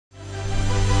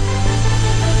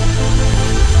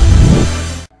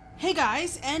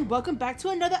guys, and welcome back to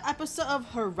another episode of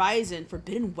Horizon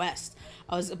Forbidden West.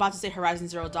 I was about to say Horizon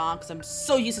Zero Dawn because I'm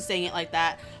so used to saying it like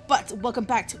that, but welcome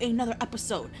back to another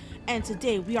episode. And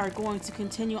today we are going to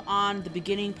continue on the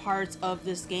beginning parts of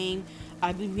this game.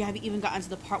 I believe we haven't even gotten to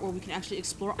the part where we can actually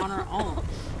explore on our own.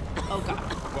 Oh god.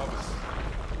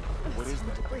 What is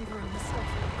that? Debris around this stuff.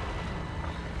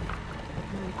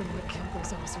 Might have been what killed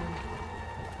those awesome.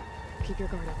 Keep your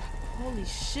guard up. Holy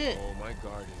shit. Oh, my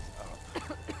guard is up.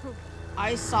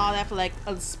 I saw that for like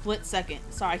a split second.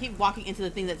 Sorry, I keep walking into the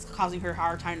thing that's causing her a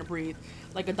hard time to breathe.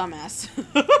 Like a dumbass.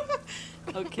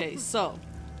 Okay, so.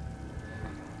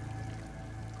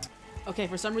 Okay,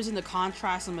 for some reason the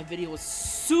contrast on my video was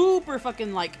super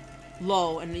fucking like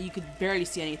low and you could barely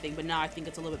see anything, but now I think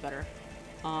it's a little bit better.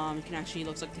 It can actually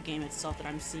looks like the game itself that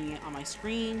I'm seeing it on my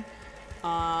screen.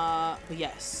 But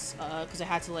yes, because I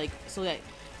had to like, so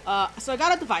I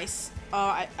got a device.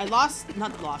 I lost,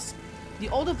 the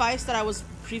old device that I was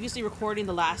previously recording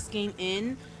the last game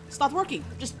in stopped working,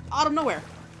 just out of nowhere.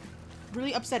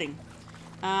 Really upsetting.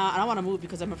 I don't want to move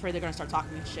because I'm afraid they're gonna start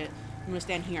talking and shit. I'm gonna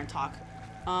stand here and talk.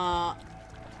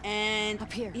 And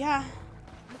up here. Yeah.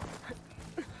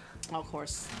 Oh, of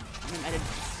course. I did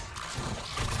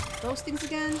those things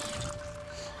again.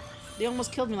 They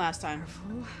almost killed me last time.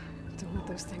 Careful. Don't want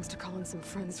those things to call in some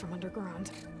friends from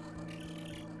underground.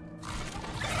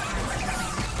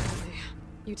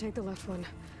 You take the left one.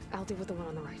 I'll deal with the one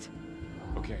on the right.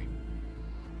 Okay.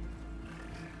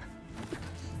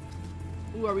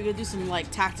 Ooh, are we gonna do some like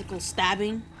tactical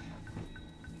stabbing?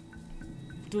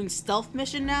 Doing stealth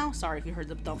mission now? Sorry if you heard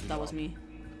the dump, that was me.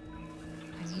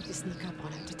 I need to sneak up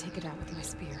on it to take it out with my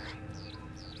spear.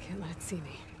 Can't let it see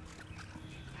me.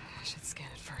 I should scan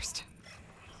it first.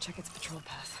 Check its patrol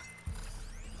path.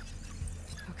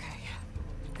 Okay,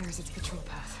 there's its patrol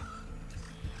path.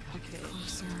 Okay. Get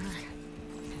closer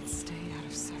and stay out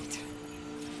of sight.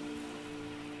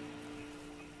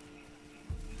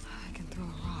 I can throw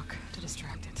a rock to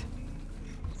distract it.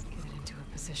 Get it into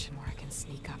a position where I can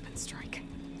sneak up and strike.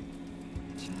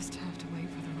 Just have to wait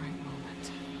for the right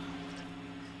moment.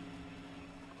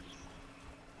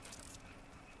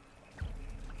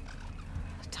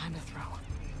 Time to throw.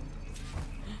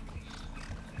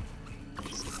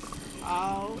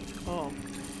 Ow. Oh.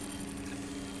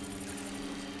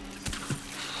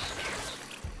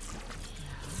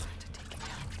 Now to take it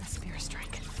down with a spear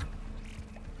strike.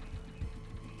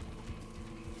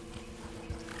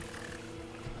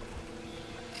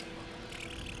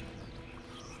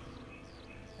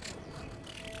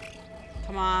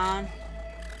 Come on.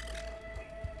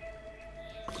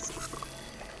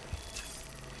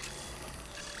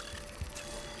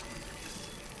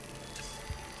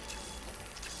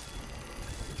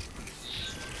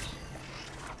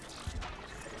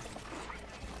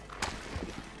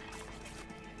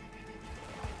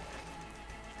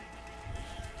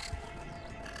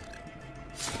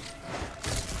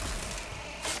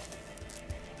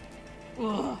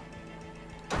 Ugh.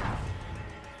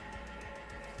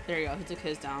 There you go, he took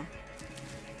his down.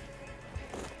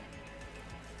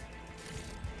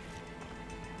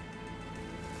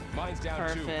 Mine's down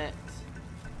too. Perfect.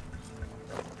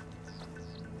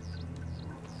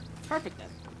 Perfect then.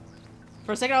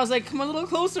 For a second I was like, come a little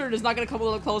closer. It's not gonna come a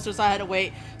little closer, so I had to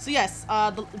wait. So yes,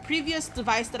 the previous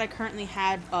device that I currently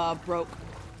had broke.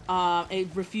 It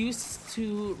refused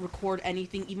to record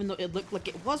anything, even though it looked like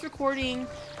it was recording.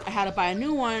 I had to buy a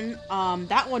new one.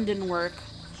 That one didn't work.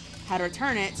 Had to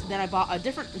return it. Then I bought a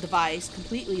different device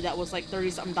completely that was like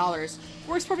 $30-something.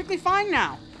 Works perfectly fine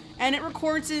now, and it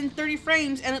records in 30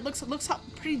 frames, and it looks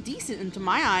pretty decent into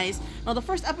my eyes. Now the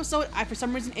first episode, for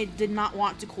some reason it did not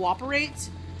want to cooperate,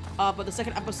 but the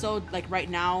second episode, like right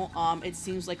now, it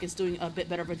seems like it's doing a bit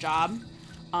better of a job.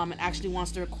 It actually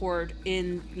wants to record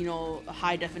in, you know,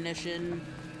 high definition,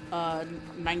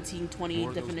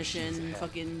 1920 definition,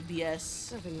 fucking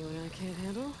BS. Nothing you and I can't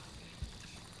handle.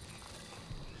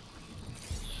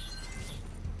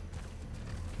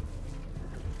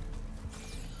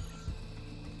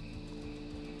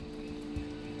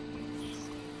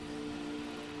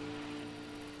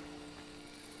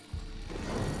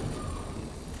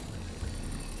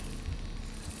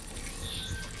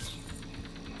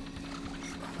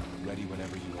 Ready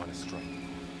whenever you want to strike.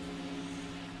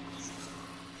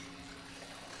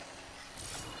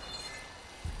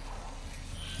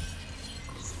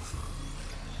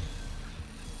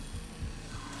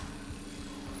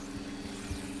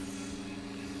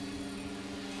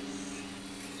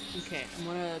 Okay, I'm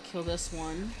gonna kill this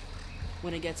one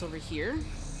when it gets over here.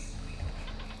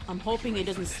 I'm hoping it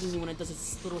doesn't see me when it does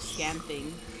its little scan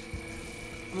thing.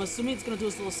 I'm assuming it's gonna do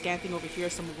this little scan thing over here,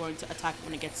 so I'm going to attack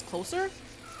when it gets closer.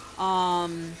 Oh,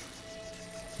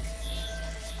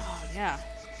 yeah.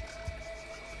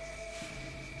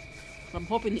 I'm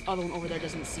hoping the other one over there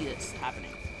doesn't see this happening.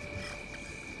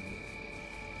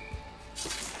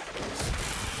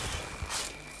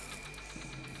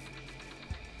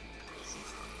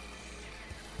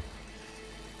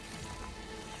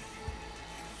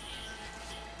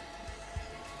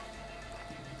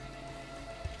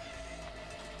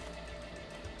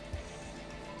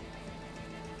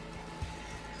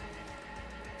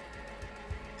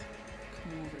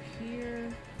 Come over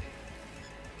here.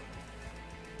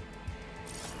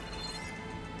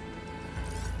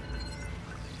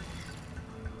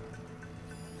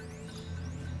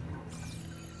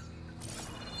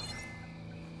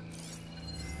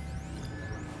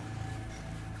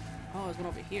 Oh, there's one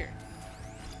over here.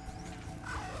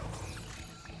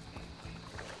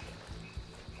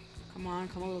 Come on,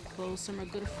 come a little closer, my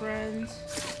good friend.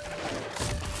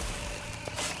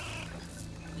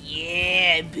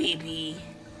 Yeah, baby.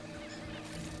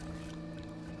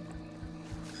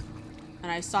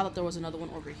 And I saw that there was another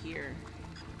one over here.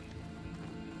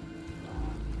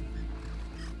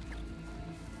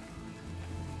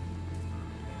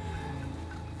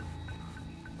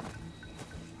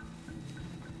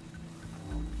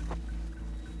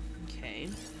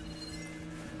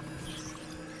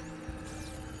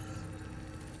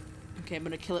 Okay, I'm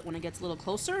gonna kill it when it gets a little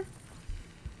closer.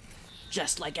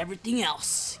 Just like everything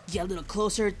else. Get a little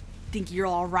closer, think you're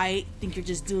alright, think you're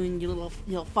just doing your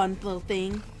little, fun little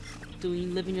thing.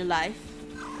 Living your life.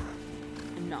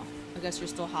 And no, I guess you're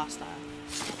still hostile.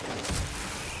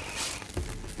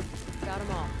 Got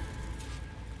them all.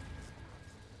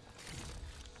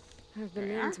 I've been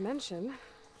meaning to mention,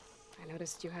 I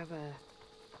noticed you have a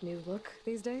new look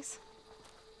these days.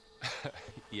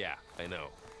 Yeah, I know.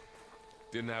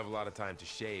 Didn't have a lot of time to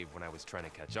shave when I was trying to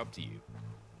catch up to you.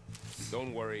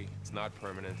 Don't worry, it's not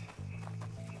permanent.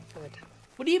 Good.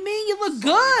 What do you mean? You look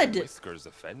Sorry good! if whiskers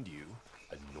offend you,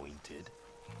 anointed.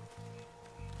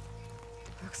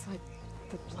 Looks like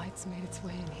the blight's made its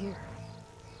way in here.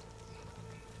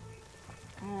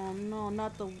 Oh no,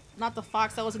 not the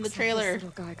fox that was in the Looks like trailer. this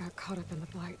little guy got caught up in the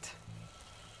blight.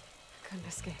 Couldn't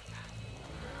escape.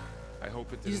 I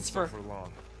hope it Use didn't its fur. suffer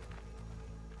long.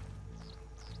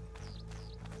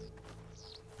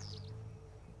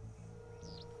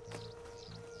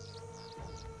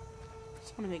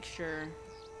 Just want to make sure.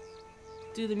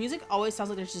 Dude, the music always sounds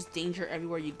like there's just danger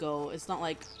everywhere you go. It's not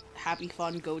like happy,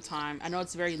 fun, go time. I know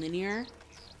it's very linear.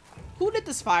 Who lit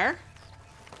this fire?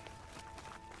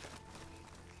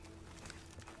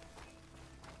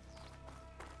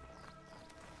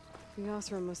 The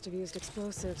Osram must have used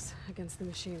explosives against the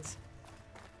machines.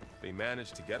 They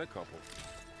managed to get a couple.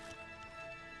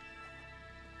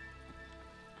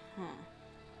 Huh.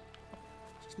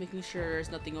 Just making sure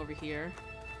there's nothing over here.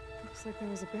 Looks like there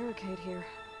was a barricade here.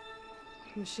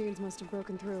 Machines must have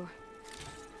broken through.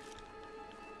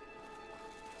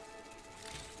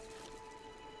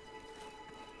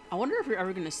 I wonder if we're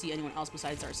ever gonna see anyone else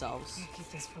besides ourselves. I'll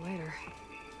keep this for later.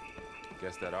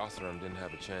 Guess that Osram didn't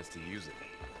have a chance to use it.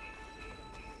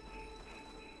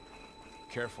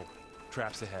 Careful.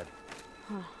 Traps ahead.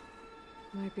 Huh.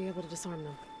 Might be able to disarm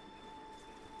them.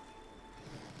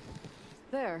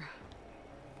 There.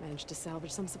 Managed to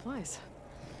salvage some supplies.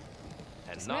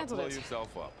 And not Dismantled blow it.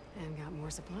 yourself up. And got more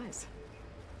supplies.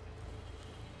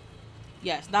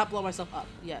 Yes, not blow myself up.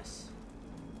 Yes.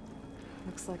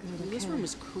 Looks like another Dude, this can. room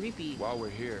is creepy. While we're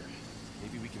here,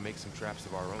 maybe we can make some traps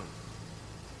of our own.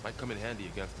 Might come in handy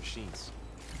against machines.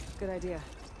 Good idea.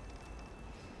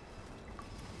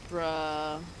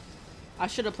 Bruh. I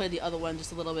should have played the other one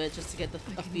just a little bit just to get a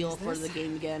feel use for this. the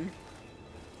game again.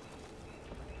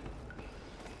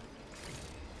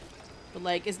 But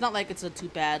like, it's not like it's too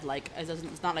bad. Like,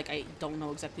 it's not like I don't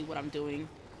know exactly what I'm doing.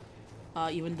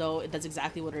 Even though that's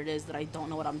exactly what it is that I don't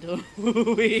know what I'm doing.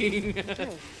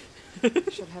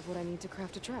 Good. Should have what I need to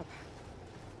craft a trap.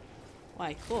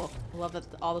 Why? Cool. I love that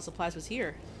all the supplies was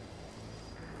here.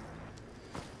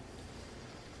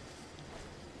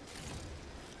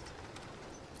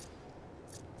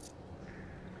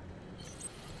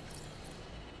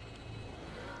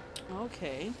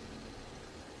 Okay.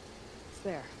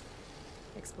 There.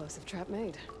 Explosive trap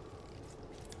made.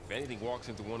 If anything walks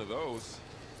into one of those,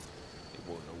 they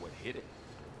won't know what hit it.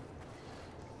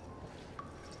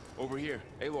 Over here,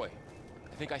 Aloy.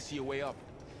 I think I see a way up.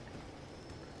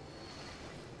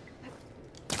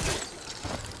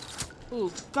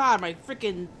 Ooh, God, my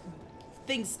freaking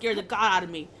thing scared the God out of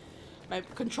me. My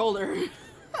controller.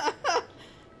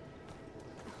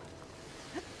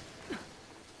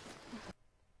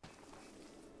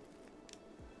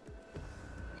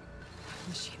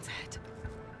 Machines ahead.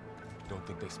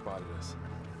 don't think they spotted us.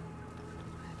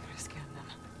 I better scan them.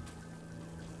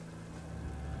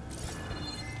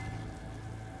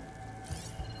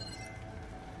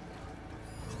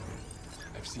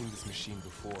 I've seen this machine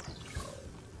before.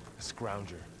 A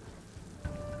scrounger.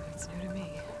 It's new to me.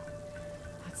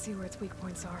 Let's see where its weak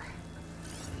points are.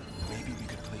 Maybe we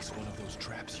could place one of those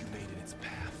traps you made in its path.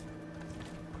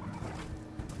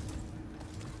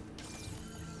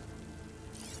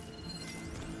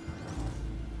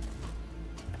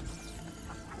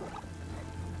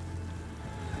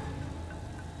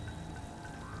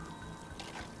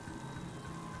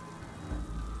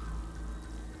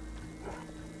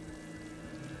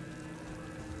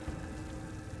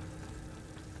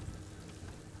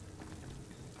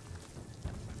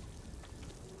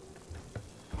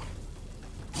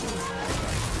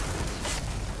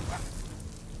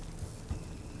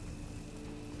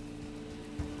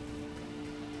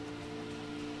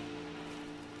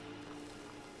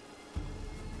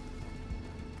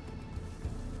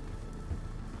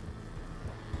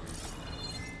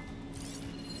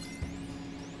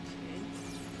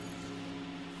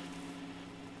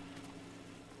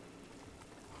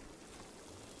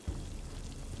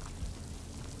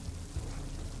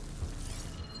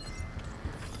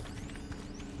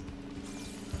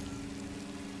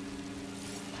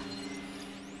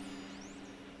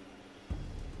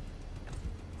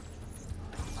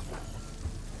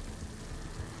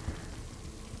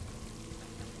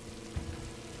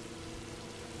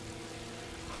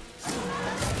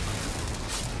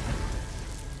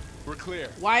 We're clear.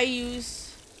 Why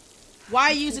use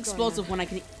explosive when I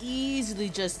can easily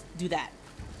just do that?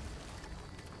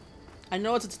 I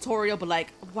know it's a tutorial, but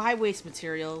like, why waste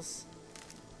materials?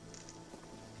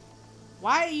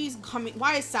 Why is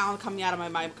sound coming out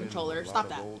of my controller? Stop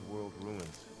that. Old world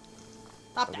ruins.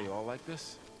 Stop Are that. they all like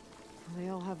this? They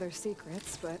all have their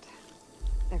secrets, but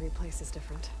every place is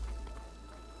different.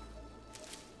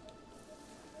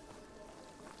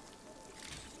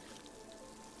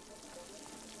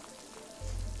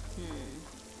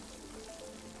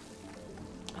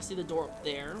 I see the door up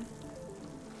there.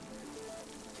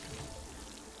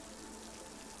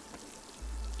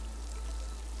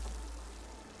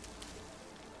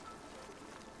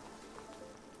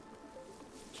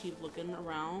 Keep looking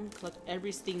around, collect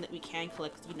everything that we can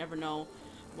collect. You never know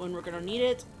when we're gonna need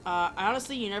it.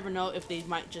 Honestly, you never know if they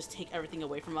might just take everything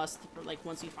away from us, like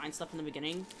once we find stuff in the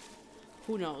beginning.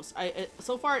 Who knows?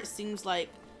 So far it seems like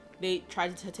they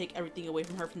tried to take everything away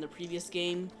from her from the previous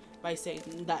game by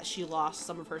saying that she lost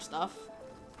some of her stuff.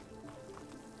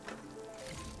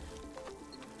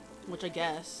 Which I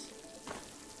guess.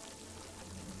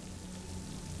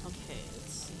 Okay,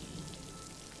 let's see.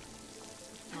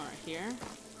 Alright, here.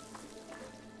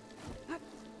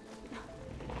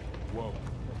 Whoa.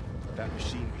 That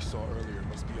machine we saw earlier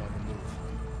must be on the move.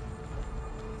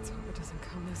 Let's hope it doesn't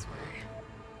come this way.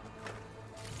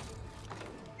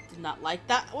 Did not like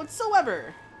that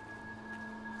whatsoever.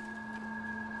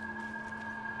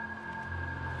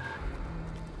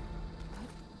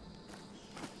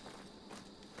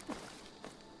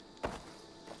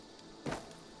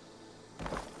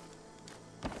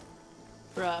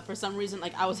 For some reason,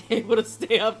 like, I was able to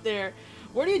stay up there.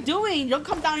 What are you doing? Don't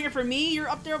come down here for me. You're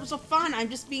up there. It was so fun. I'm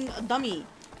just being a dummy.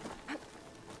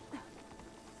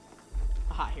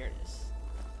 Aha, here it is.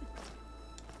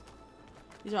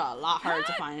 These are a lot harder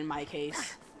to find in my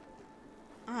case.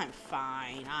 I'm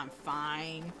fine. I'm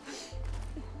fine.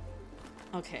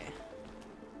 Okay.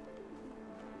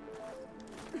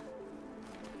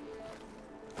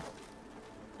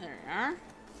 There we are.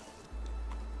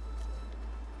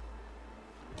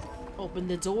 Open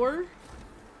the door.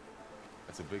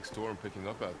 That's a big storm picking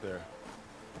up out there.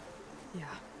 Yeah,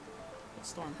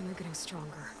 Storm. and they're getting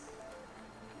stronger.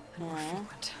 And more Aw.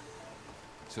 frequent.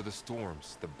 So the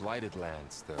storms, the blighted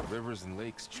lands, the rivers and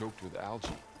lakes choked with algae.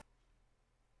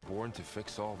 Born to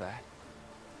fix all that?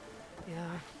 Yeah,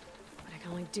 but I can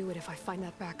only do it if I find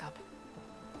that backup.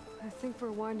 I think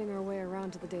we're winding our way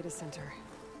around to the data center.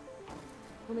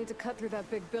 We'll need to cut through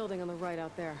that big building on the right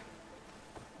out there.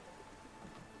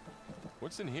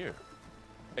 What's in here?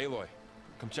 Aloy,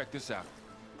 come check this out.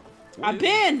 I've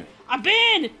been!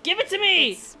 Give it to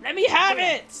me! Let me have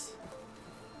it!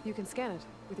 You can scan it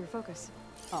with your focus.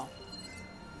 Oh.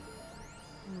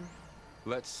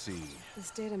 Let's see. This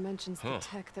data mentions the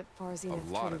tech that far Zenith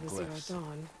lot traded of with glyphs. Zero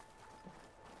Dawn.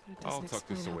 But it I'll doesn't tuck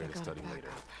this explain how away they to got study it later.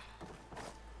 back.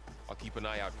 I'll keep an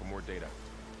eye out for more data.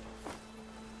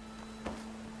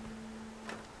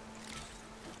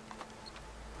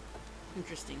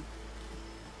 Interesting.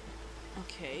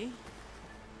 Okay.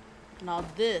 Now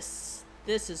this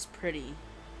is pretty.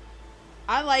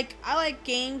 I like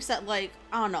games that, like,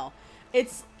 I don't know.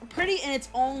 It's pretty in its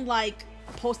own, like,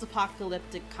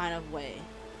 post-apocalyptic kind of way.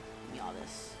 Give me all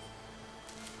this.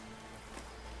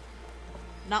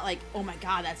 Not like, oh my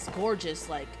god, that's gorgeous.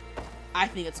 Like, I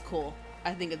think it's cool.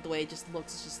 I think the way it just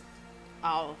looks is just,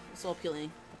 oh, so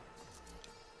appealing.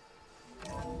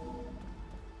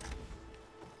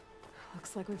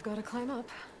 Looks like we've got to climb up.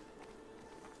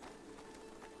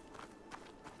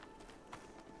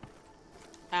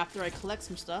 After I collect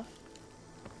some stuff.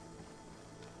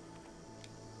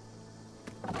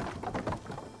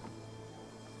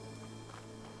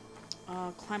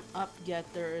 Climb up, yet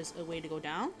there is a way to go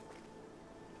down.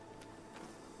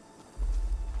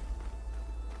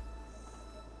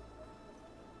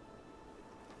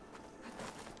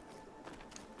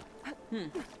 This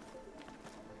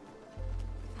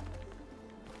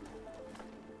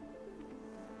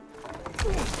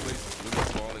place is really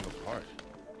falling apart.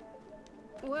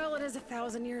 Well, it is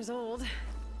 1,000 years old.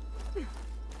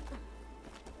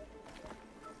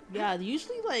 Yeah,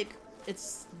 usually, like,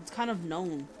 it's kind of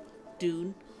known,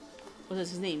 dude. What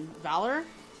is his name? Valor?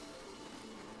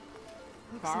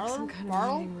 Looks like some kind of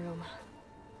mining room.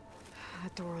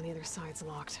 That door on the other side's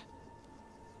locked.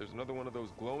 There's another one of those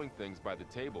glowing things by the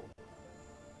table.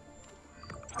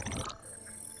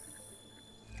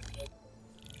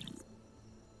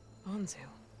 Onzu.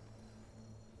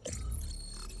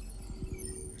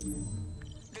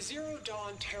 The Zero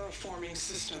Dawn terraforming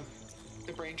system,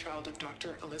 the brainchild of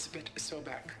Dr. Elizabeth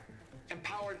Sobek.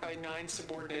 Empowered by 9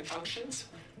 subordinate functions,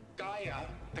 Gaia,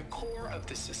 the core of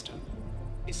the system,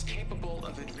 is capable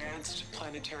of advanced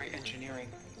planetary engineering,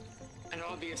 an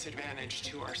obvious advantage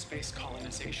to our space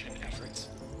colonization efforts.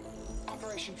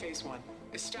 Operation Phase 1.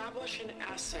 Establish an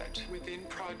asset within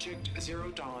Project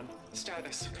Zero Dawn.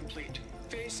 Status complete.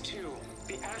 Phase 2.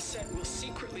 The asset will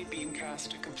secretly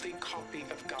beamcast a complete copy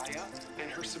of Gaia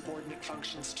and her subordinate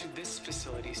functions to this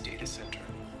facility's data center.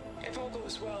 If all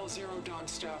goes well, Zero Dawn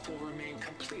staff will remain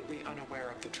completely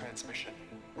unaware of the transmission.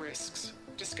 Risks.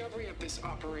 Discovery of this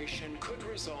operation could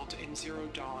result in Zero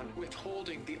Dawn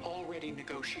withholding the already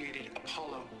negotiated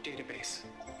Apollo database.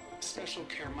 Special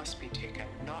care must be taken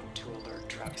not to alert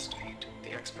Travis Tate,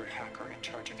 the expert hacker in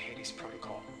charge of Hades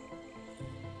Protocol.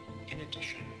 In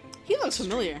addition, He looks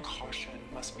familiar. caution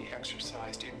must be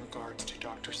exercised in regards to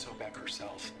Dr. Sobek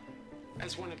herself.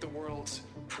 As one of the world's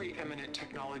preeminent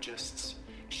technologists,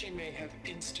 she may have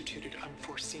instituted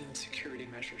unforeseen security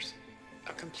measures.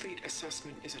 A complete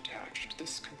assessment is attached.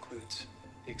 This concludes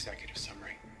the executive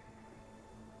summary.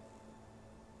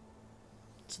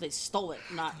 So they stole it,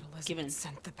 not given.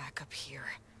 Sent the backup here,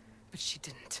 but she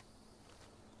didn't.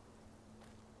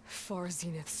 Far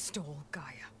Zenith stole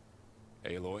Gaia.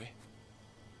 Aloy,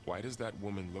 why does that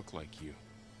woman look like you?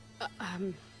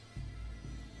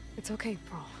 It's okay,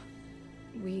 Prowl.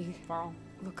 We Prowl.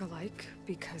 look alike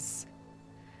because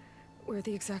we're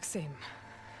the exact same.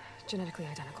 Genetically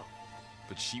identical.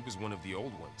 But she was one of the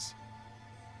old ones.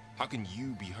 How can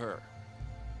you be her?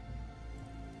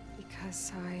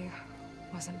 Because I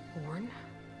wasn't born.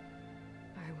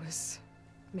 I was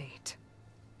made.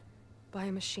 By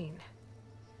a machine.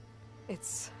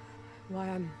 It's why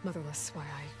I'm motherless, why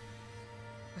I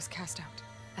was cast out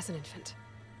as an infant.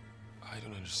 I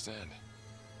don't understand.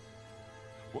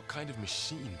 What kind of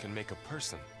machine can make a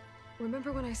person?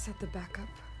 Remember when I said the backup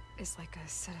is like a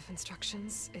set of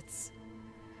instructions? It's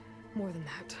more than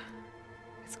that.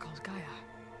 It's called Gaia.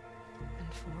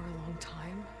 And for a long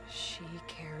time, she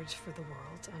cared for the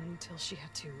world until she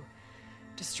had to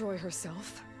destroy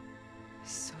herself.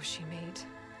 So she made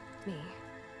me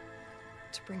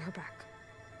to bring her back.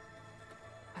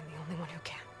 I'm the only one who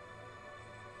can.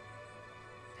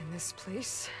 And this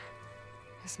place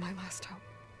is my last hope.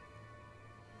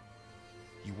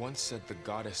 You once said the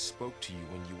goddess spoke to you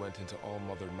when you went into All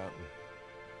Mother Mountain.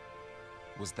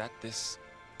 Was that this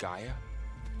Gaia?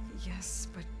 Yes,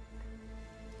 but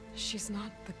she's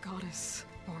not the goddess,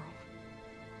 Barl.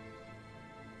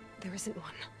 There isn't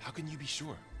one. How can you be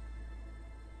sure?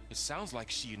 It sounds like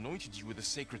she anointed you with a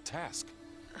sacred task.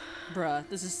 Bruh,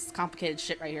 this is complicated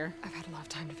shit right here. I've had a lot of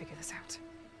time to figure this out.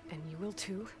 And you will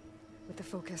too, with the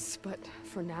focus. But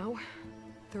for now,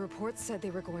 the report said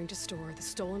they were going to store the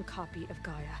stolen copy of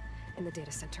Gaia in the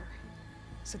data center.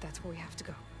 So that's where we have to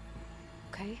go.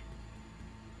 Okay?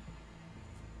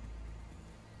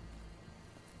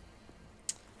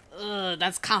 Ugh,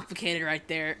 that's complicated right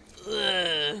there.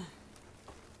 Ugh.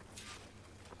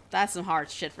 That's some hard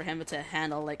shit for him to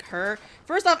handle. Like her.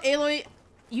 First off, Aloy,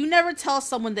 you never tell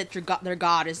someone that their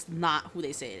god is not who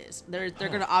they say it is. They're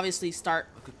gonna obviously start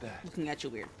looking at you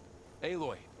weird.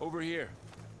 Aloy, over here.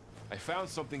 I found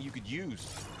something you could use.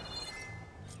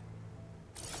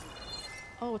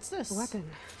 Oh, what's this? A weapon.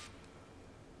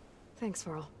 Thanks,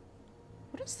 Varl.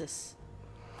 What is this?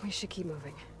 We should keep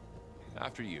moving.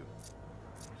 After you.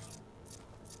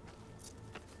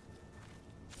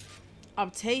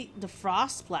 Obtain the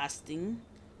frost blastling.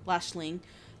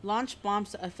 Launch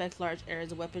bombs to affect large areas.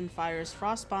 The weapon fires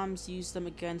frost bombs. Use them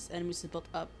against enemies to build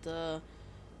up the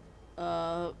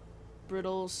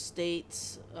brittle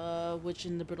state, which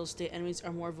in the brittle state enemies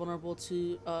are more vulnerable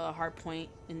to hard point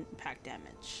impact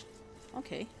damage.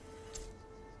 Okay.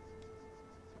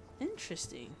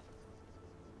 Interesting.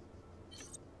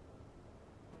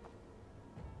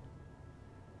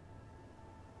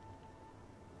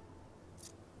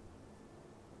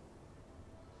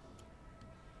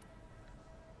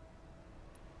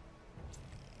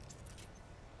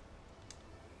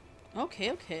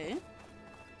 Okay, okay.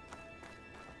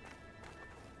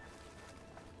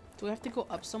 Do we have to go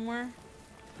up somewhere?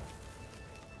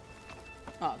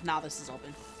 Oh, now this is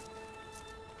open.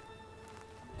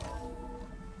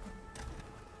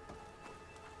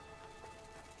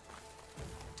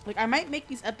 Like, I might make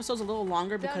these episodes a little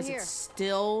longer because it's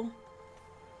still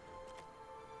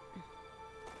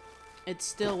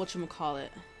whatchamacallit.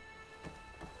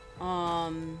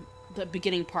 The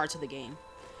beginning parts of the game.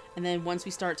 And then once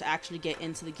we start to actually get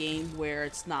into the game where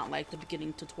it's not like the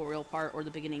beginning tutorial part or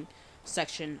the beginning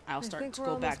section, I'll start to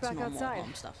go back to normal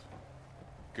home stuff.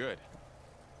 Good.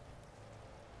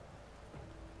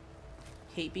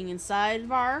 Hate being inside,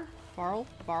 Varl?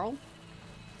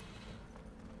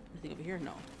 Anything over here?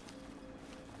 No.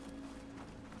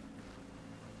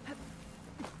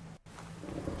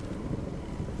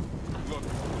 Look,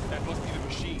 that must be the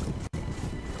machine.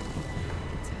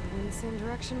 It's heading in the same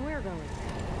direction we're going.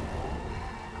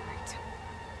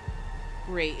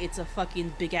 Great, it's a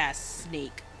fucking big ass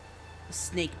snake. A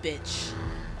snake bitch.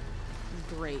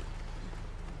 Great.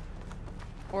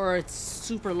 Or it's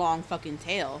super long fucking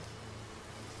tail.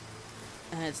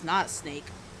 And it's not a snake.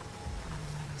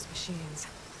 Those machines.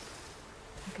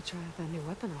 I could try out that new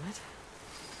weapon on it.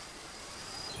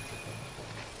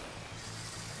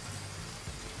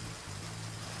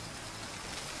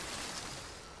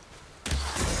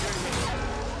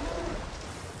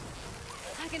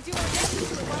 I can do my best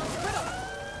to the world's brittle.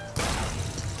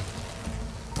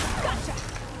 Gotcha.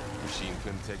 Machine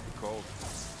couldn't take the cold.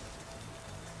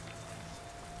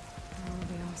 Oh,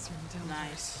 the awesome down.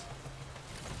 Nice.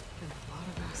 And a lot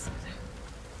of acid.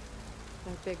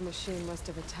 That big machine must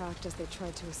have attacked as they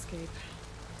tried to escape.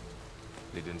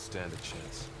 They didn't stand a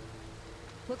chance.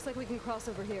 Looks like we can cross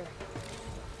over here.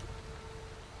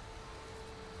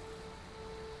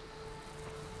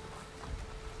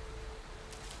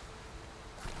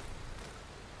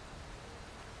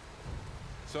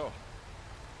 So,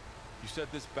 you said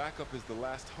this backup is the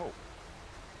last hope.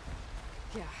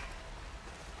 Yeah.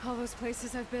 All those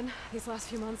places I've been these last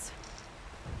few months,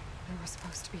 there were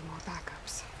supposed to be more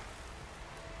backups.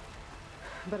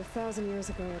 But 1,000 years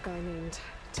ago, a guy named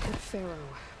Pharaoh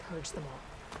purged them all.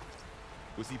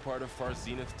 Was he part of Far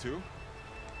Zenith too?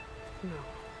 No.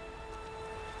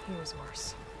 He was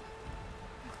worse.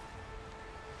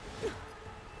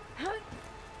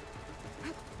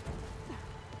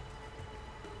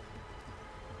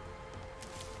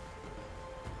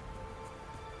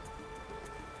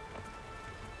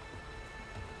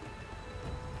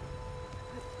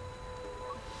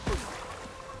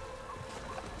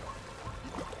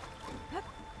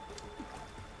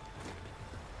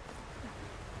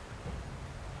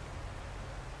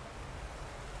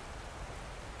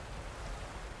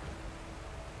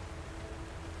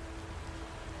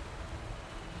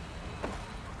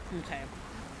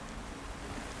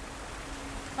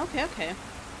 Okay. Okay.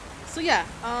 So yeah,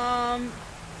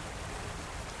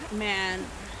 man,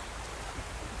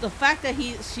 the fact that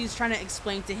she's trying to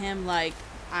explain to him like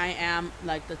I am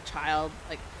like the child,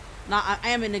 like not I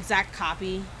am an exact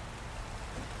copy.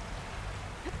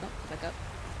 Oh, back up.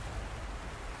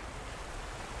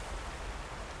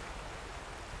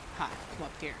 Hi, come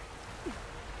up here.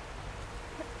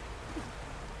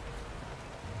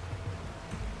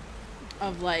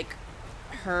 Of like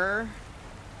her,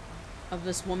 of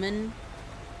this woman,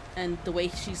 and the way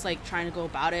she's like trying to go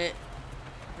about it.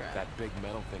 Bruh. That big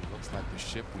metal thing looks like the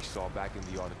ship we saw back in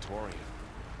the auditorium.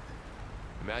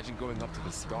 Imagine going up to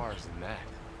the stars in that.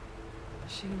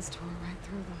 Machines tore right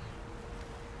through them.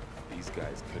 These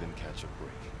guys couldn't catch a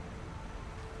break.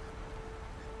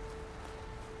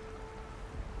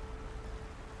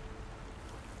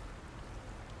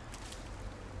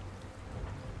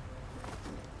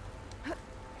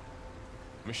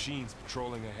 Machines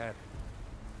patrolling ahead.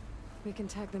 We can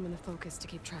tag them in the focus to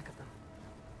keep track of them.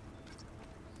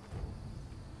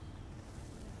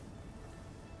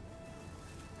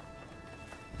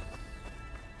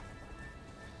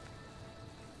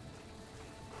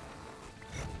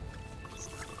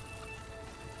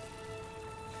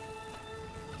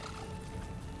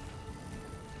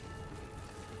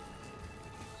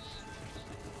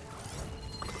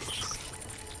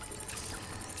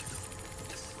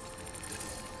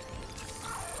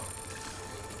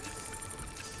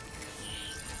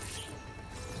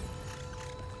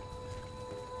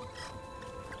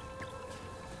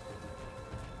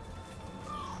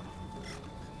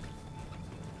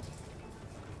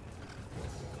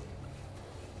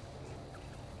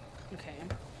 Okay.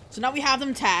 So now we have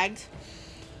them tagged,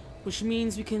 which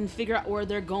means we can figure out where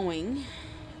they're going.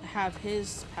 Have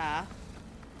his path.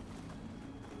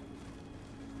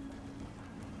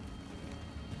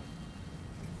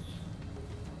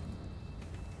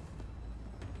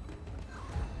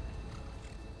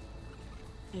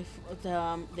 If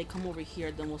they come over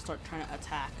here, then we'll start trying to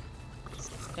attack.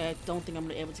 I don't think I'm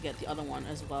gonna be able to get the other one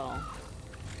as well.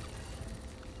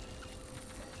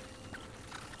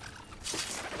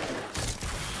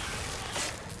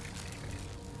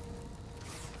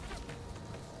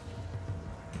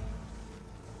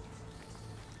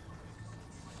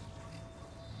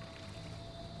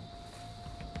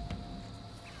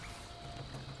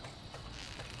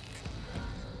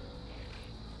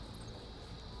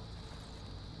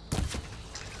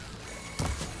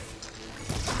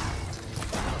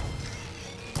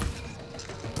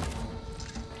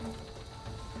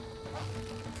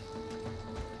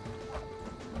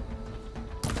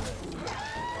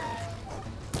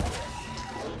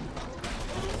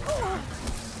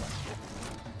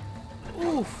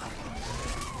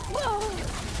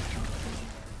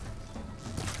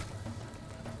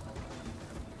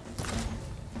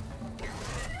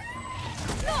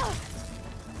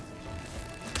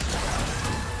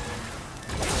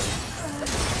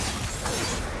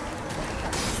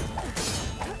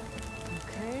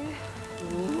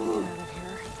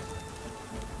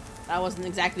 That wasn't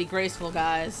exactly graceful,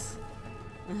 guys.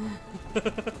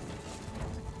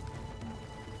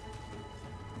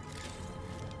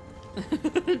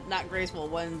 Not graceful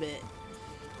one bit.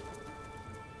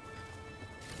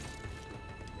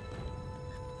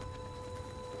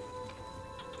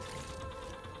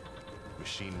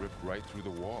 Machine ripped right through the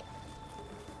wall.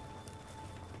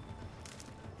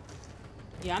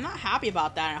 Yeah, I'm not happy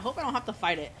about that. I hope I don't have to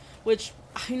fight it. Which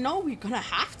I know we're gonna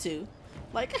have to.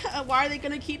 Like, why are they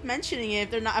gonna keep mentioning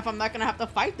it if I'm not gonna have to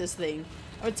fight this thing?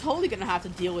 I'm totally gonna have to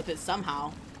deal with it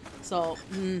somehow. So,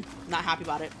 not happy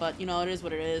about it. But you know, it is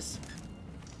what it is.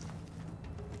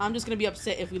 I'm just gonna be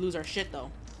upset if we lose our shit though,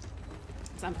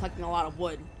 because I'm collecting a lot of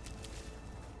wood.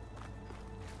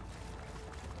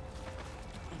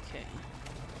 Okay.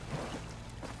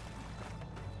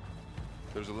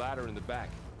 There's a ladder in the back.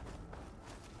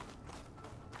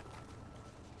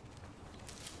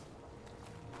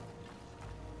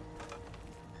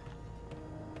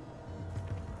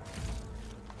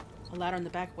 A ladder in the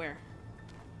back where?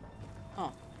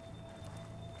 Oh.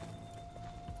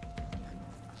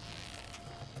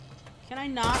 Can I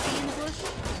not be in the bush?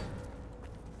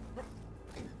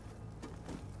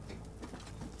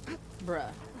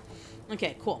 Bruh.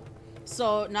 Okay, cool.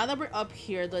 So now that we're up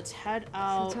here, let's head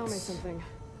out. So tell me something.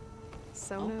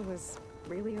 Sona was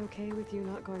really okay with you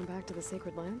not going back to the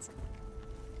Sacred Lands?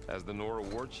 As the Nora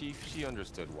war chief, she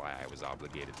understood why I was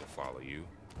obligated to follow you.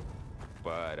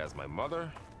 But as my mother,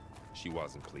 she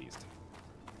wasn't pleased.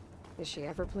 Is she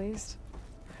ever pleased?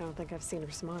 I don't think I've seen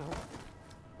her smile.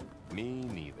 Me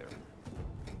neither.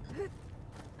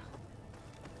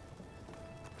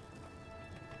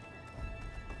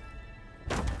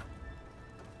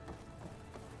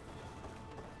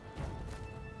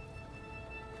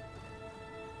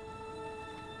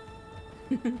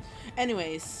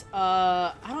 Anyways,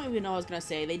 I don't even know what I was gonna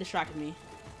say. They distracted me,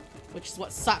 which is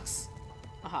what sucks.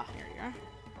 Aha, here you are.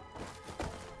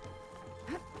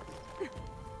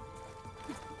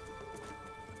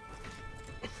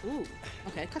 Ooh,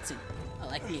 okay, cutscene. I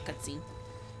like me a cutscene.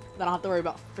 I don't have to worry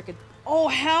about freaking. Oh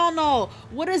hell no!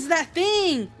 What is that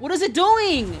thing? What is it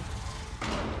doing?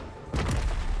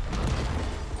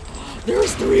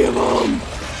 There's 3 of them.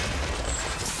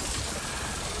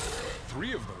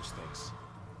 3 of those things.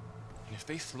 And if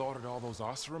they slaughtered all those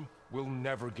Oseram, we'll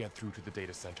never get through to the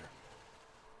data center.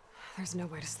 There's no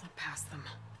way to slip past them.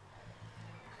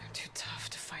 They're too tough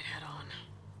to fight head on.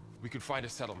 We could find a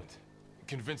settlement.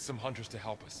 Convince some hunters to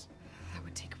help us. That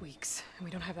would take weeks, and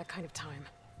we don't have that kind of time.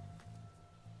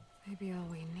 Maybe all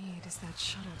we need is that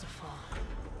shuttle to fall.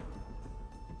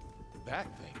 That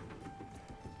thing?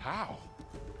 How?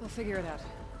 We'll figure it out.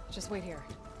 Just wait here.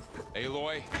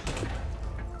 Aloy.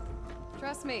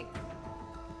 Trust me.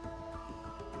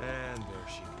 And there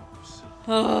she goes.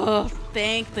 Oh,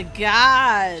 thank the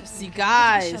gods! You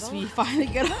guys, we finally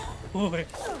get away.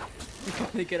 We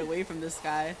finally get away from this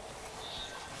guy.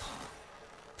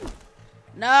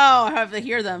 No, I have to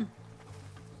hear them.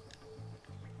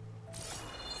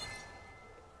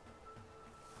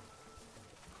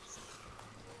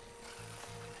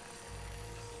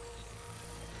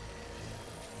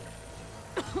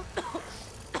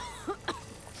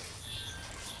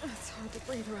 It's hard to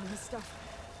breathe around this stuff.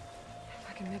 If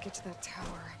I can make it to that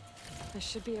tower, I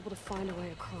should be able to find a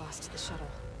way across to the shuttle.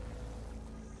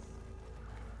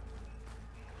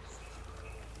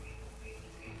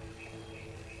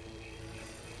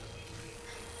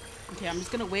 Okay, I'm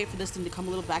just gonna wait for this thing to come a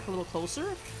little closer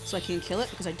so I can kill it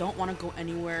because I don't want to go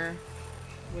anywhere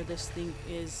where this thing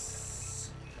is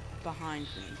behind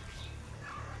me.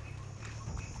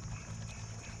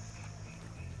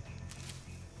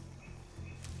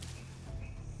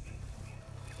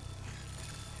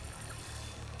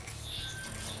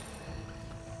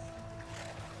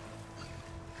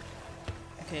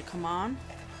 Okay, come on.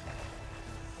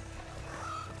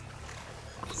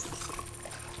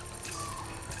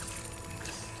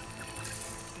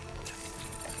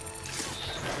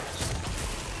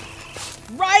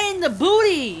 Right in the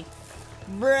booty!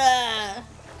 Bruh.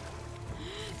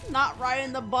 Not right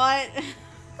in the butt.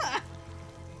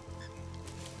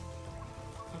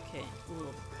 Okay,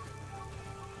 ooh.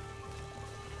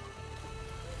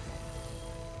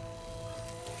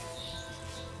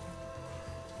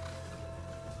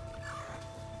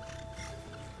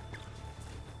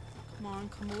 Come on,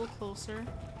 come a little closer.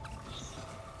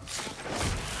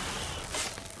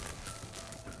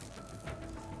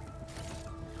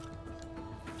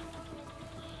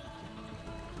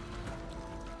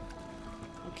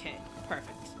 Okay,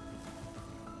 perfect.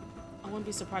 I wouldn't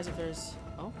be surprised if there's...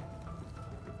 Oh?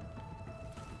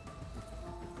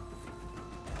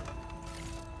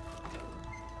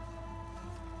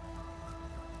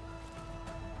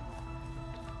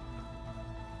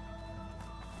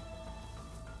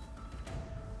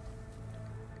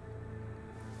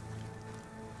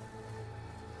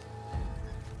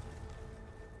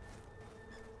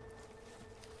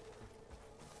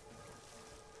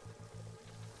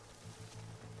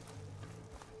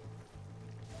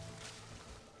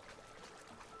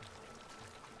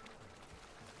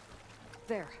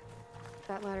 There.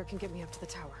 That ladder can get me up to the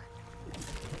tower.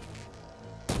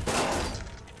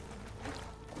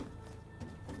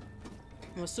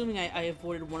 I'm assuming I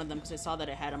avoided one of them because I saw that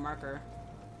it had a marker.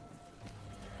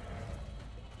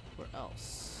 Where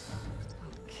else?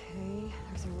 Okay,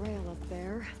 there's a rail up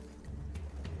there.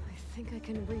 I think I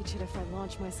can reach it if I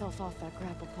launch myself off that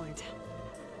grapple point.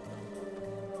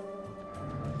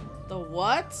 The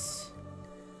what?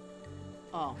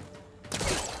 Oh.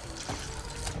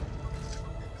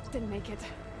 Didn't make it.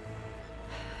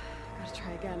 Gotta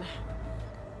try again.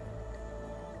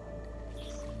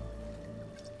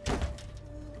 I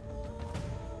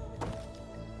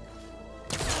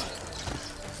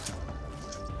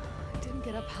didn't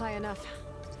get up high enough.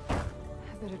 I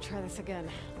better try this again.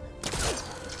 I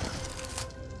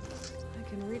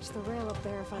can reach the rail up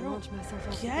there if I launch myself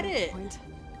off the grapple point.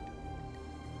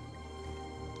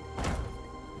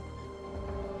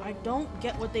 I don't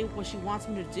get what she wants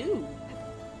me to do.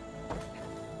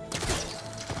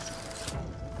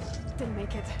 Didn't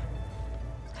make it.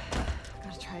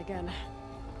 Gotta try again.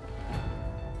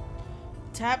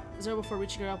 Tap 0 before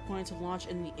reaching your up point to launch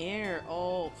in the air.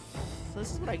 Oh,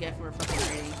 this is what I get for a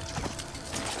fucking rating.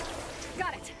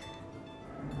 Got it.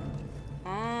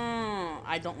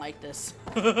 I don't like this.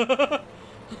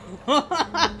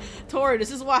 Tori, this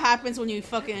is what happens when you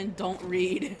fucking don't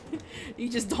read. You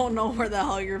just don't know where the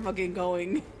hell you're fucking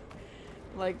going.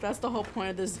 Like, that's the whole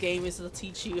point of this game, is to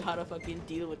teach you how to fucking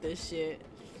deal with this shit.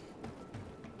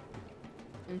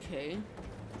 Okay.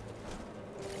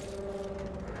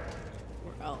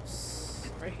 Where else?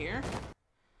 Right here.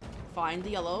 Find the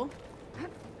yellow.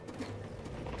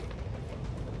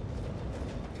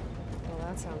 Well,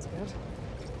 that sounds good.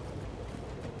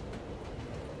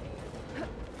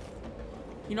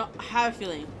 You know, I have a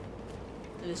feeling.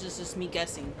 This is just me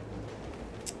guessing.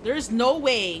 There's no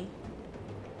way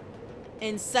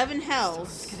in 7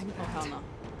 hells. Oh, hell no.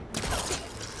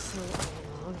 So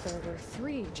all along, there were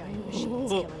 3 giant machines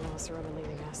killing Osir and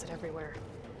leaving acid everywhere.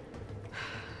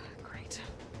 Great.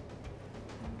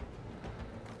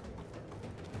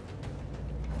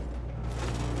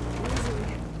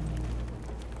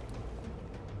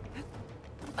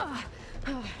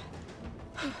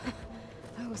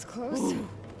 That was close. Ooh.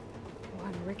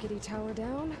 One rickety tower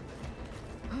down.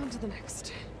 On to the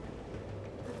next.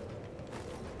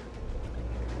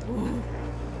 Ooh.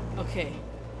 Okay.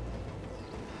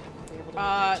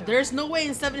 There's no way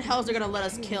in 7 hells they're gonna let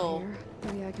us kill.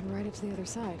 Maybe I can ride it to the other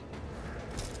side.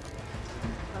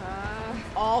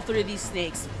 All 3 of these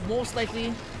snakes. Most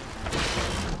likely.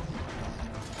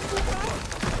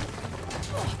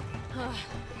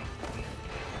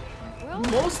 Well,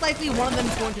 most likely one of them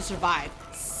is going to survive.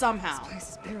 Somehow. This place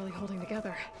is barely holding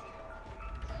together.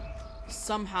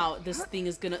 Somehow this thing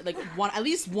is gonna, like, at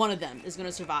least one of them is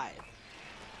gonna survive.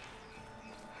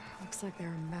 Looks like there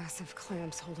are massive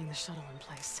clamps holding the shuttle in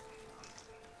place.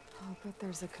 I'll bet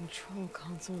there's a control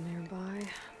console nearby.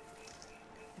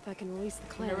 If I can release the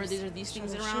clamps, whenever these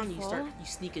things around, you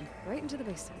sneaking right into the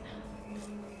basin.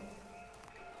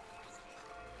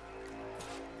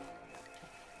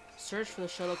 Search for the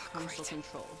shuttle console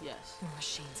control. Yes. More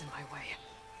machines in my way.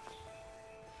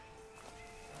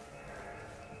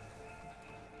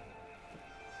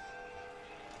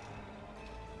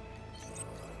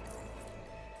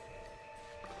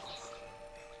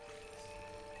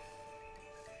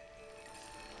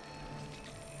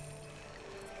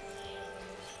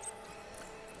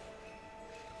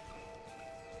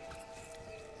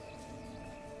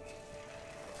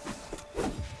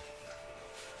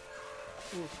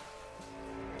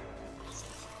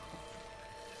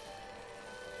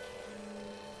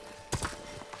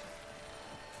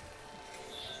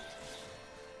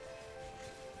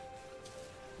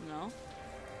 No.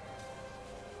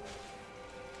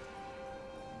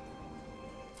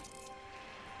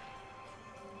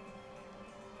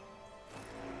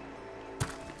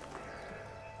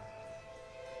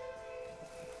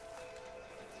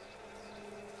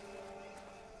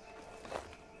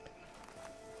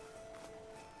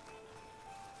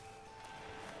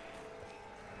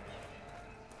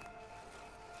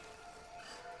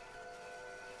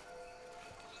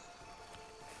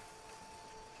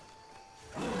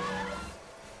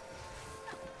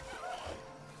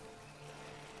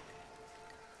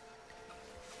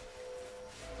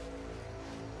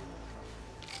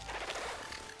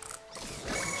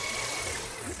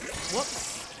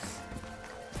 Whoops.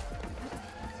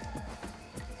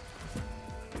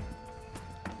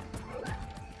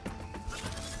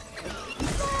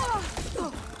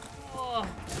 Oh.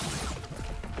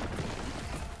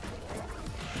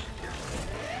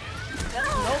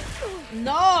 Nope.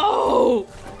 No!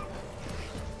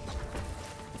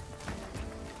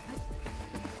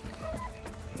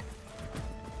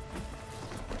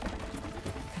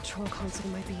 Control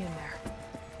console might be in there.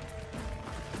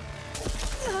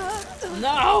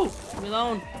 No! Leave me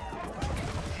alone.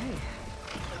 Okay.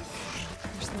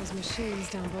 There's those machines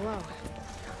down below.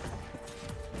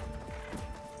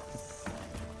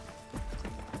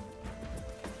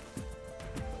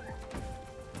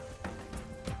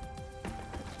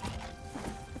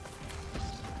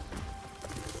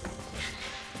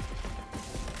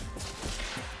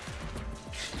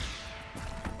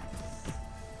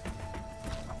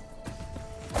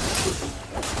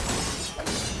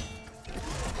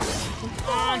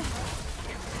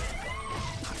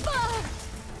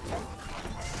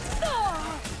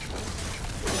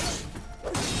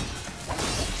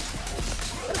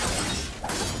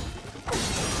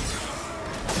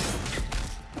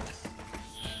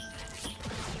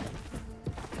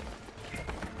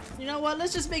 You know what?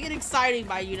 Let's just make it exciting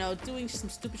by, you know, doing some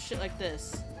stupid shit like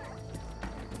this.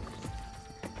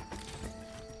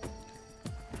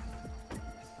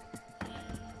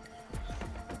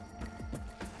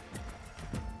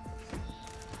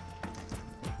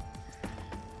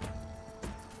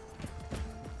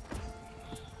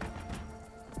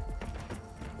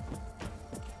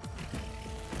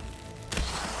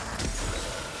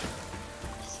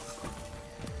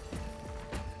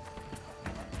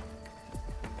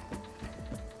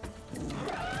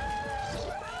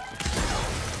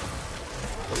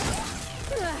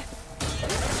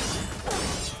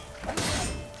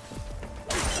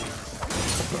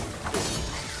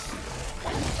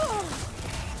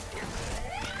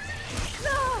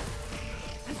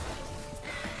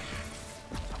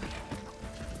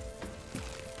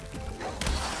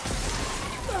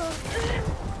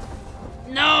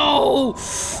 No!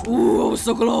 Ooh, I was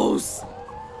so close. Time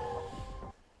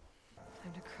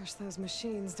to crush those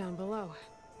machines down below.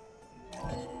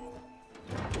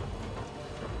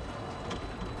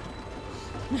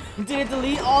 Did it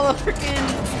delete all the freaking?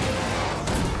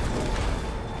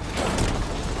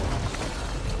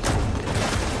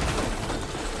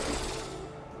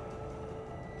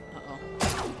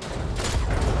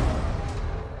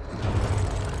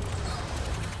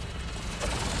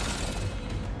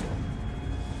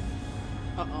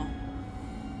 Uh-oh.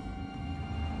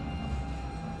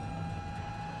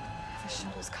 The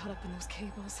shuttle's caught up in those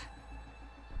cables.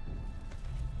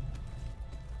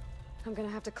 I'm gonna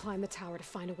have to climb the tower to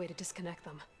find a way to disconnect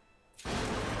them. Now,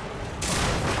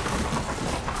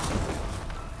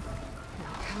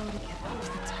 how to get up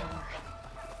to the tower?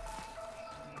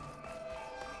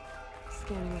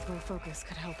 Scanning with more focus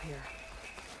could help here.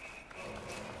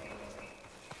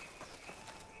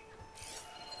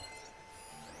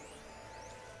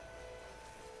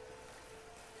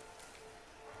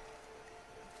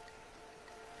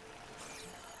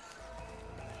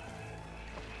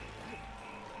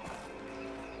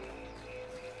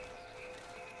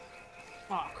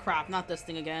 Oh crap, not this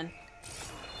thing again.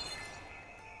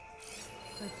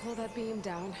 If I pull that beam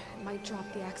down, it might drop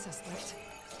the access lift.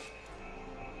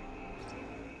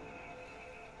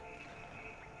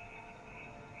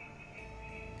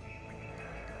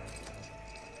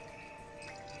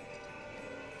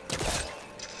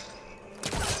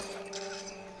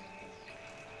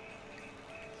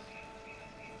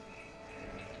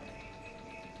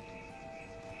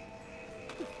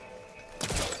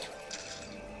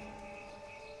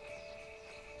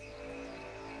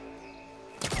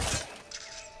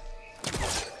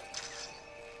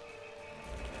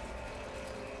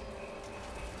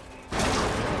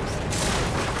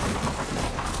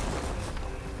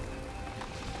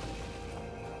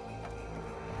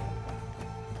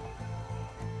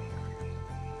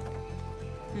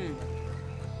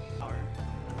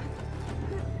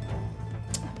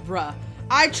 Bruh.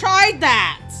 I tried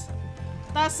that!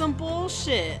 That's some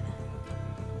bullshit.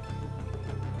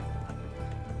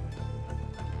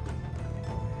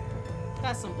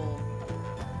 That's some bull.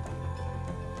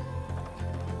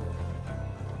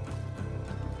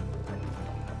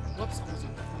 Whoops,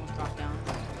 almost dropped down.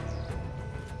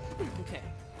 Okay.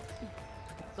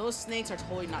 Those snakes are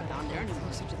totally not down there anymore.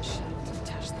 Closer to the shell to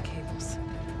detach the cables.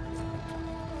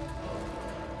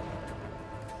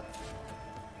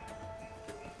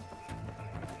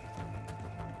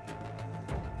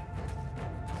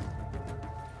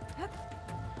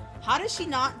 How does she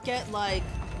not get like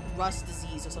rust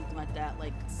disease or something like that?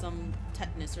 Like some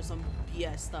tetanus or some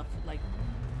BS stuff like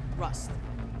rust.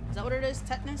 Is that what it is?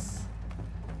 Tetanus?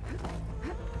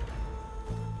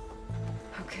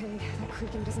 Okay, that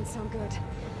creaking doesn't sound good.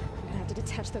 I'm gonna have to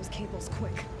detach those cables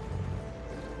quick.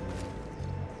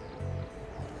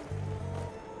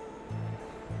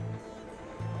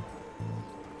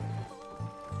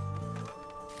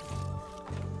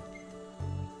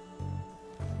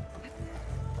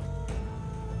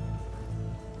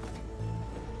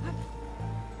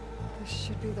 This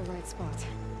should be the right spot.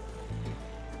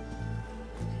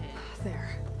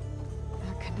 There.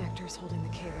 That connector's holding the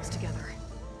cables together.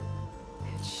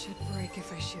 It should break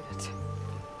if I shoot it.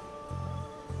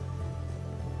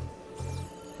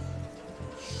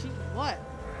 Shoot what?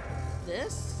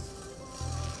 This?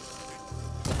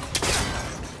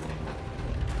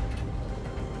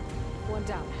 One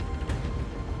down.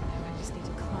 Now I just need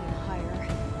to climb higher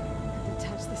and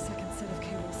detach the second set of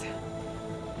cables.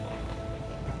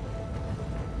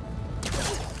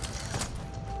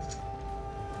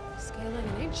 Scaling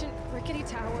an ancient rickety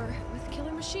tower with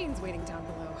killer machines waiting down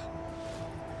below.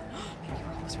 Maybe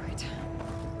Roll was right.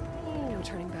 Ooh, No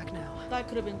turning back now. that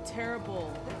could have been terrible.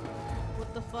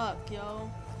 What the fuck,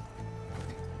 yo?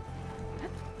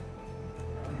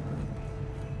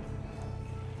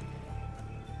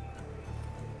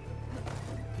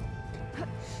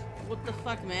 What the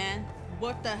fuck, man?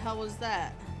 What the hell was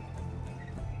that?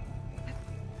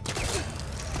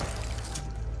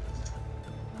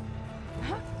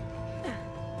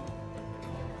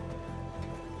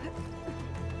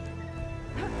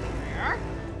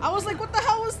 I was like, what the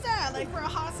hell was that? Like, for a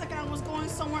hot second, I was going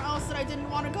somewhere else that I didn't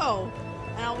want to go.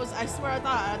 And I swear I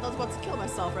thought I was about to kill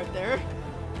myself right there.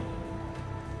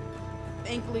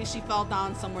 Thankfully, she fell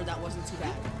down somewhere that wasn't too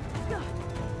bad. Okay.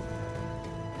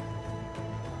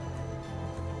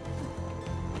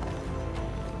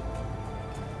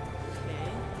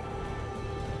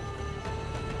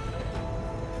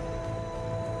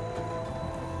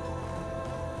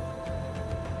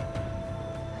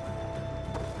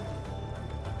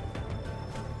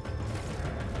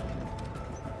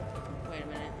 Wait a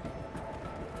minute.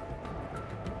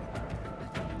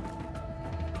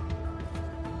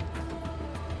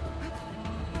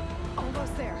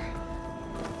 Almost there.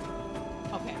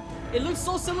 Okay. It looks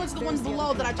so similar to the ones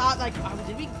below that I thought, like,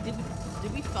 did we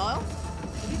fall?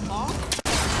 Did we fall?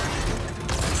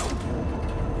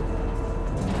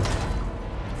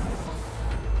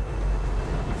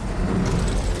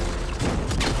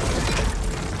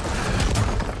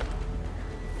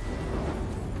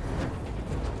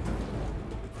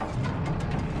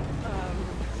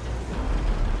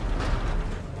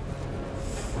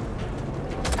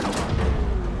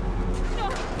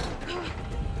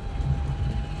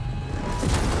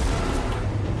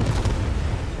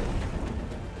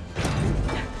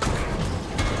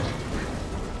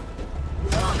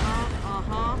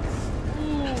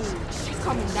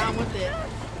 Down with it.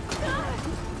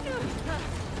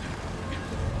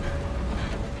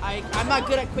 I'm not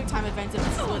good at quick time events if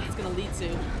this is what it's gonna lead to.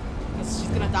 Because she's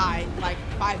gonna die like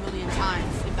 5 million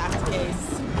times if that's the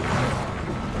case.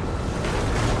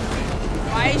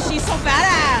 Why is she so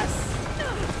badass?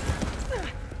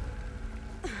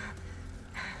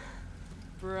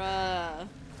 Bruh.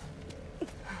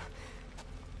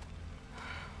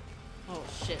 Oh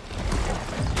shit.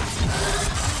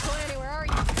 Annie, where are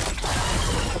you?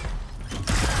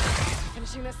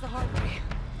 Finishing this the hard way.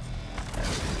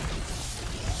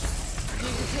 You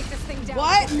can take this thing down.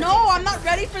 What? No, I'm not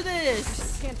ready for this.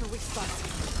 Scan for weak spots.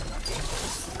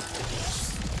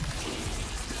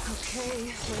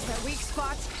 Okay, where's that weak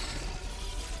spot?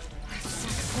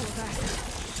 Sack full of acid.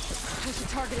 I should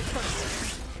target it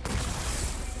first.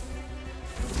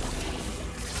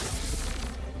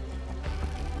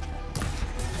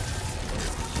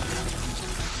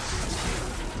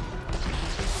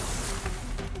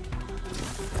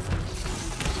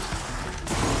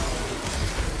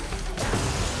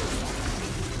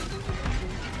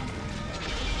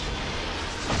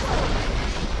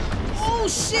 Oh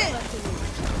shit!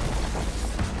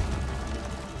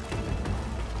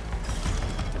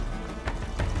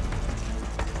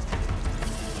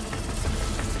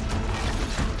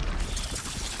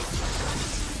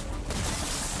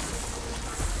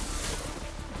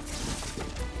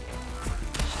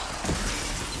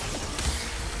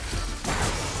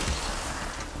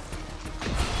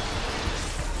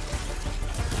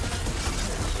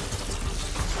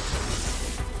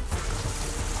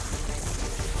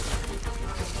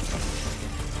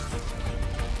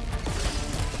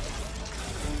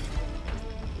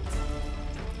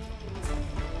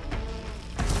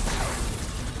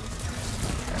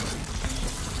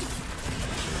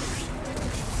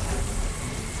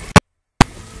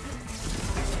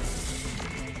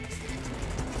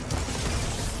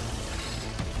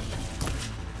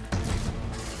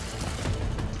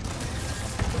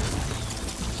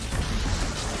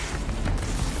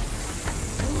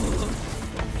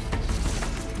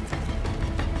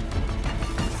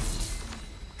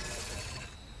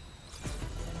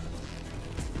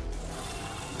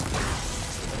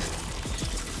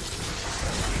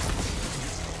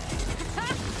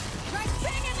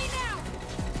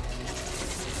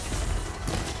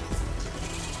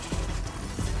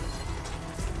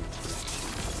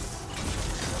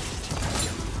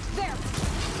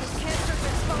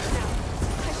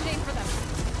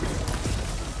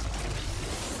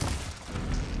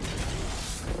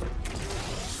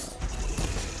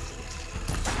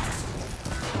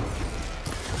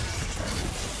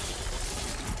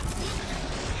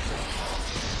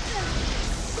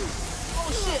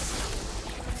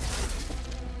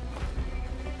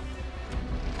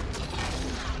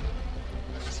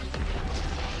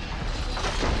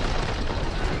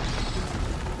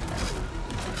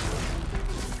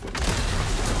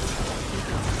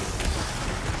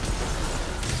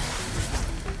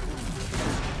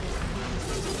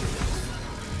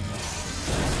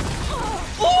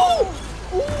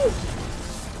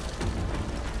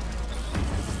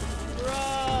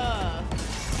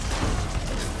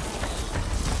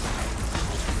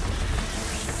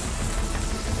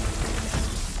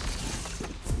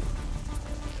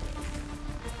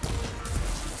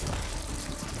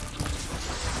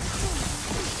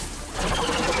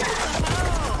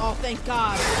 thank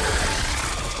God.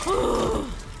 Oh,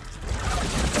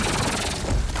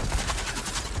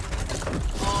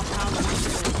 how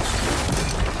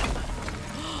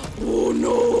oh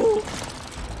no!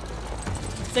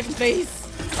 Second phase.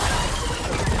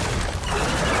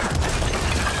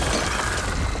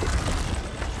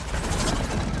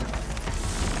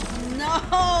 No,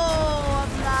 I'm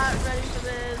not ready for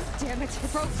this. Damn it,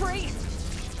 it broke free.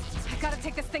 I gotta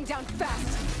take this thing down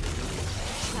fast.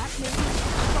 That maybe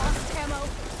lost ammo.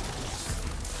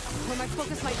 Where my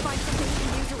focus might find something we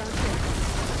can use around here.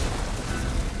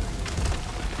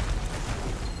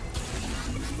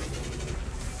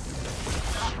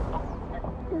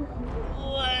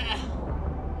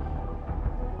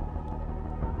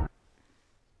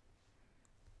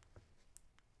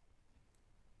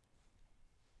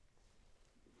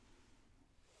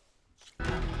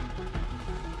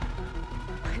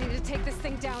 I need to take this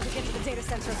thing down to get to the data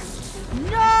center.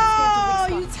 No!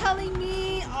 You telling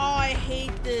me? Oh, I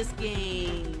hate this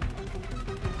game.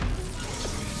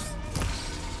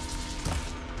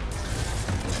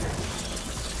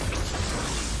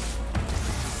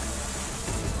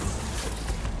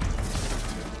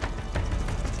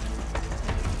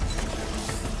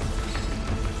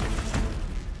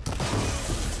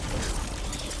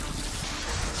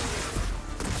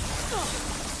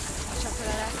 Watch out for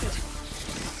that acid.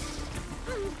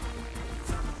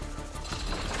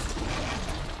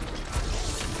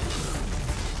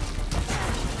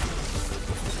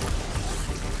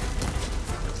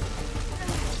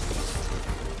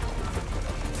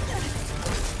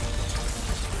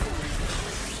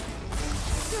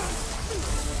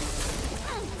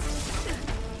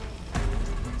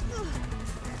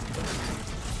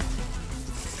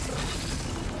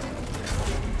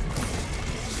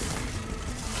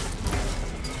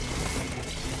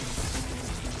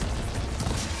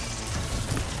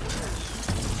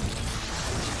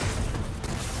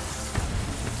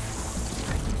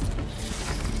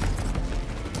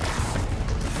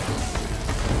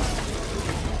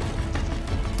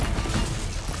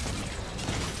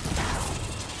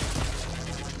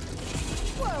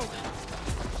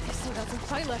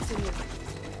 Fight left in you.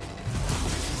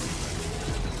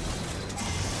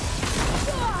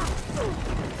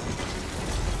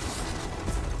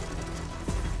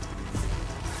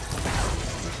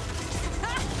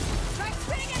 Try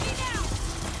spinning at me now.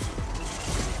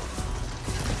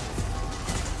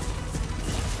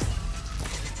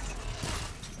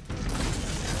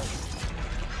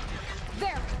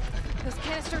 There. Those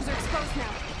canisters are exposed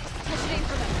now. I should aim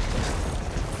for them.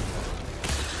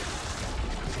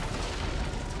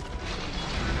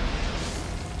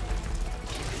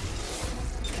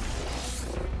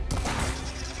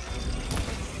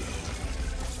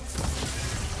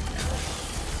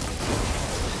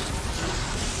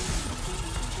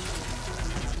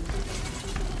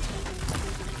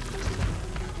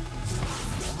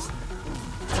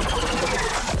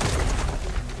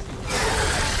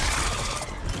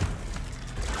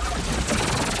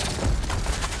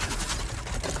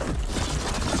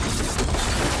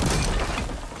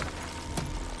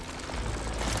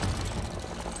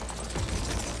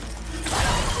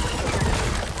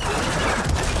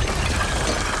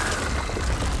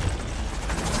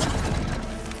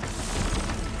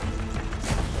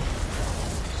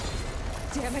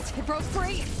 Damn it, it broke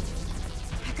free!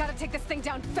 I gotta take this thing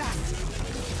down fast.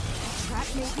 Trap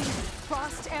maybe,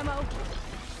 frost ammo.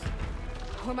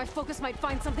 Or my focus might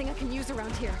find something I can use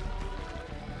around here.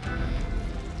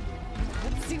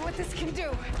 Let's see what this can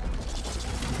do.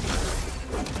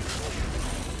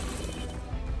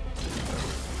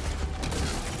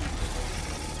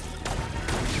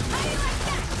 How do you like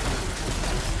that?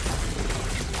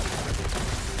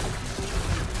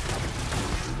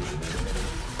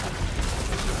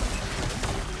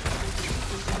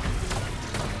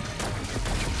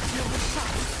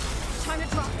 Time to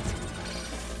drop it.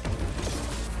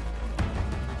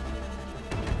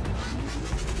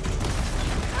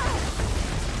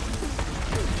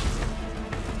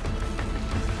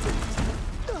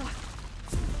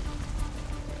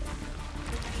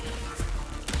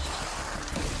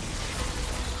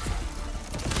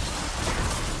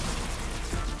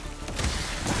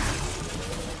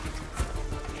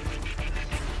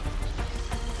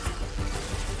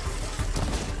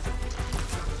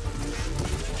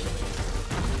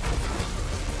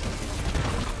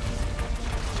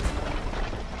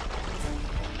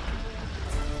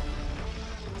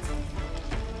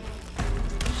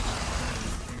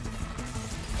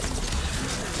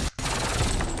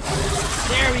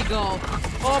 There we go.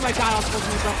 Oh my god, I was supposed to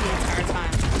move up the entire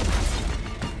time.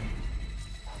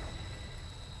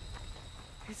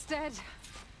 It's dead.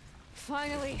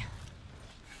 Finally.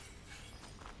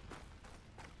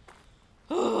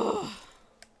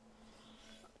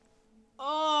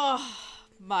 Oh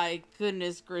my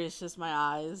goodness gracious, my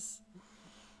eyes.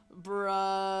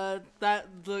 Bruh, that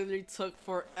literally took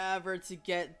forever to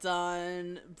get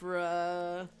done,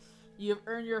 bruh. You have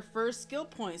earned your first skill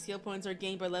point. Skill points are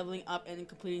gained by leveling up and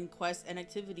completing quests and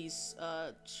activities.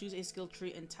 Choose a skill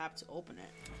tree and tap to open it.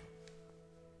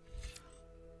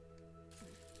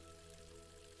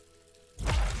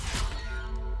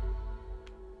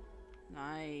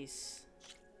 Nice.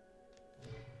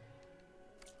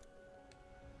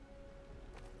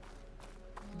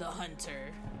 The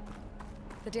hunter.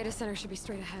 The data center should be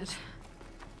straight ahead.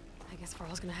 I guess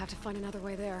Farrell's gonna have to find another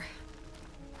way there.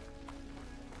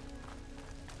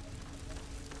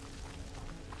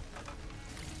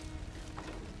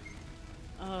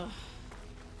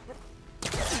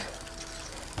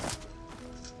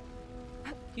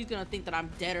 He's gonna think that I'm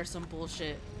dead or some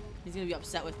bullshit. He's gonna be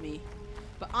upset with me.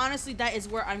 But honestly, that is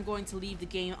where I'm going to leave the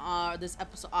game, this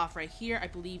episode off right here. I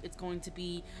believe it's going to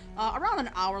be around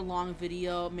an hour-long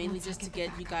video, mainly just to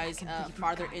get you guys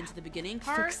farther into the beginning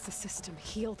part. Fix the system,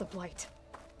 heal the blight,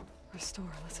 restore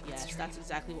Elizabeth's Yes, dream. that's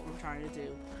exactly what we're trying to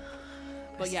do.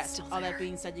 But yes, all that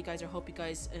being said, you guys, I hope you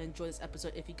guys enjoyed this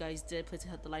episode. If you guys did, please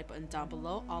hit the like button down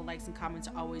below. All likes and comments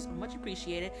are always much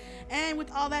appreciated. And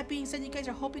with all that being said, you guys,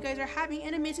 I hope you guys are having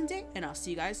an amazing day, and I'll see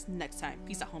you guys next time.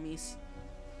 Peace out, homies.